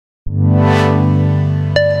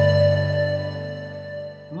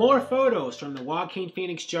More photos from the Joaquin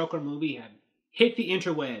Phoenix Joker movie have hit the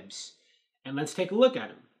interwebs. And let's take a look at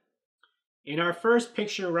them. In our first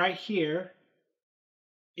picture right here,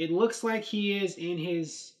 it looks like he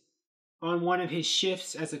is on one of his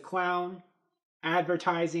shifts as a clown,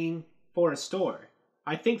 advertising for a store.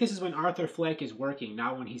 I think this is when Arthur Fleck is working,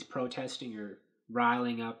 not when he's protesting or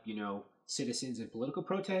riling up, citizens in political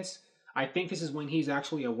protests. I think this is when he's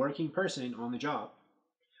actually a working person on the job,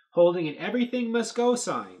 holding an "Everything Must Go"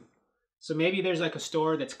 sign. So maybe there's like a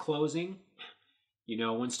store that's closing.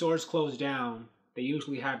 When stores close down, they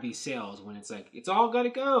usually have these sales when it's like, it's all gotta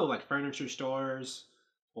go, like furniture stores,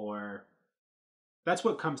 or that's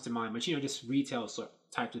what comes to mind, but just retail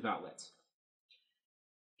types of outlets.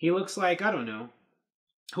 He looks like, I don't know,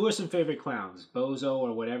 who are some favorite clowns? Bozo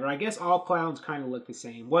or whatever. I guess all clowns kind of look the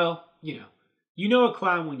same. Well, you know a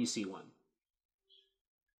clown when you see one.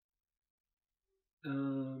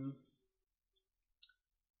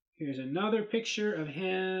 Here's another picture of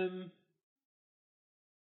him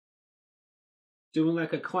doing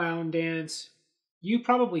like a clown dance. You've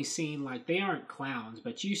probably seen, like, they aren't clowns,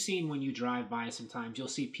 but you've seen when you drive by sometimes, you'll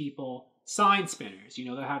see people, sign spinners.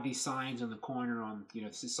 They'll have these signs on the corner on,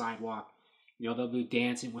 the sidewalk. They'll be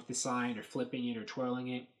dancing with the sign or flipping it or twirling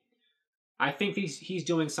it. I think he's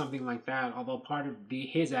doing something like that, although part of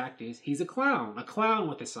his act is he's a clown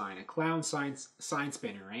with a sign, a clown sign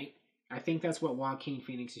spinner, right? I think that's what Joaquin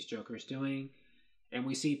Phoenix's Joker is doing. And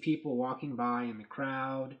we see people walking by in the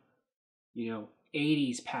crowd,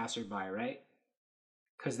 80s passerby, right?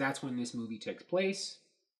 Because that's when this movie takes place.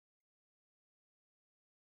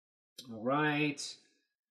 All right.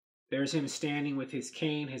 There's him standing with his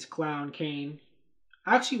cane, his clown cane.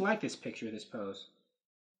 I actually like this picture, this pose.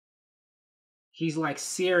 He's like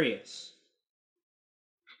serious.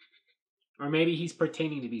 Or maybe he's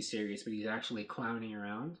pretending to be serious, but he's actually clowning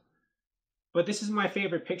around. But this is my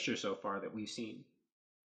favorite picture so far that we've seen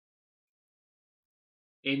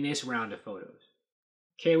in this round of photos.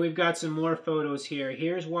 Okay, we've got some more photos here.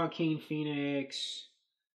 Here's Joaquin Phoenix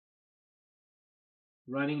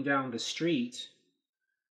running down the street.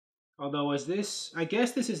 Although, I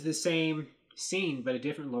guess this is the same scene, but a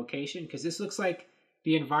different location, because this looks like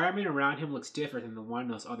the environment around him looks different than the one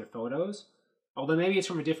in those other photos. Although maybe it's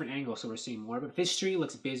from a different angle, so we're seeing more. But this street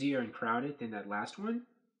looks busier and crowded than that last one.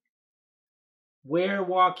 Where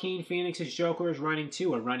Joaquin Phoenix's Joker is running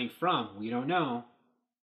to or running from, we don't know.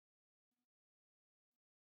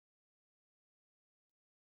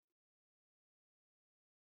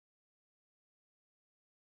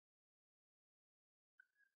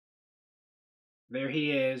 There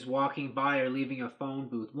he is, walking by or leaving a phone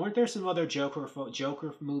booth. Weren't there some other Joker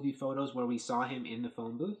movie photos where we saw him in the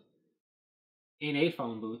phone booth? In a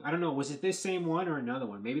phone booth. I don't know, was it this same one or another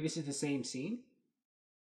one? Maybe this is the same scene?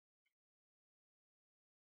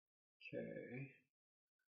 Okay.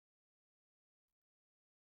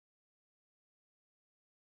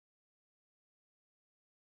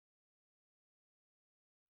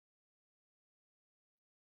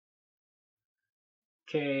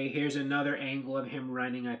 Okay, here's another angle of him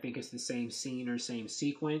running. I think it's the same scene or same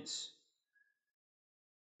sequence.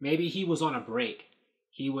 Maybe he was on a break.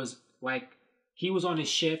 He was on his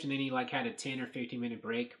shift and then he had a 10 or 15-minute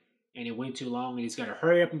break and it went too long and he's got to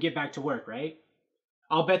hurry up and get back to work, right?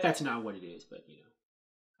 I'll bet that's not what it is, but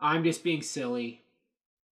I'm just being silly.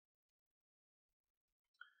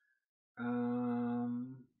 Okay.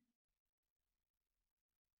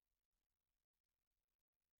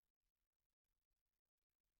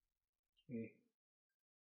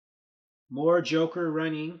 More Joker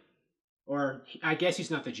running. Or, I guess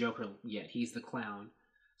he's not the Joker yet. He's the clown.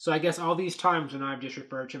 So I guess all these times when I've just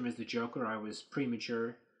referred to him as the Joker, I was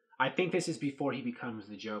premature. I think this is before he becomes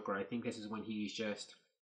the Joker. I think this is when he's just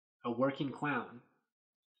a working clown.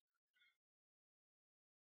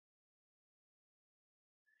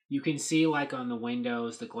 You can see, on the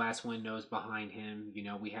windows, the glass windows behind him,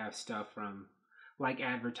 we have stuff from,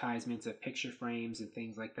 advertisements of picture frames and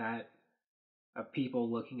things like that. Of people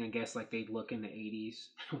looking, I guess, like they'd look in the 80s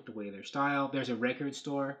with the way their style. There's a record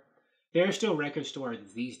store. There are still record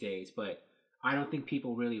stores these days, but I don't think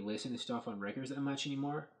people really listen to stuff on records that much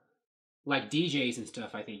anymore. Like DJs and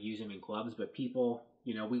stuff, I think, use them in clubs, but people,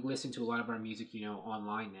 we listen to a lot of our music,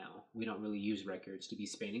 online now. We don't really use records to be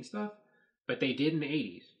spinning stuff, but they did in the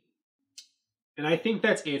 80s. And I think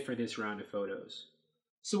that's it for this round of photos.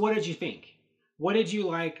 So what did you think? What did you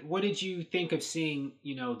like? What did you think of seeing,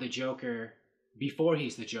 the Joker before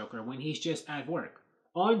he's the Joker, when he's just at work,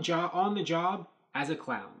 on the job as a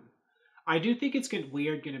clown? I do think it's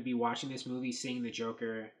weird going to be watching this movie, seeing the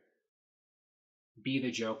Joker be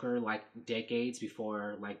the Joker like decades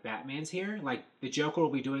before like Batman's here. Like the Joker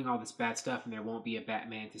will be doing all this bad stuff and there won't be a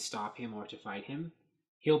Batman to stop him or to fight him.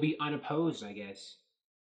 He'll be unopposed, I guess,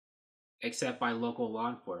 except by local law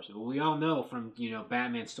enforcement. Well, we all know from,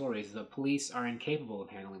 Batman stories, the police are incapable of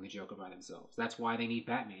handling the Joker by themselves. That's why they need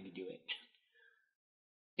Batman to do it.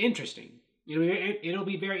 Interesting. It'll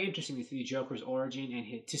be very interesting to see the Joker's origin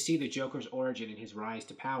and to see the Joker's origin and his rise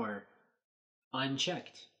to power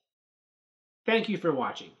unchecked. Thank you for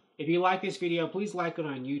watching. If you like this video, please like it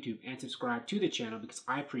on YouTube and subscribe to the channel because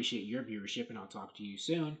I appreciate your viewership, and I'll talk to you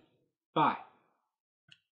soon. Bye.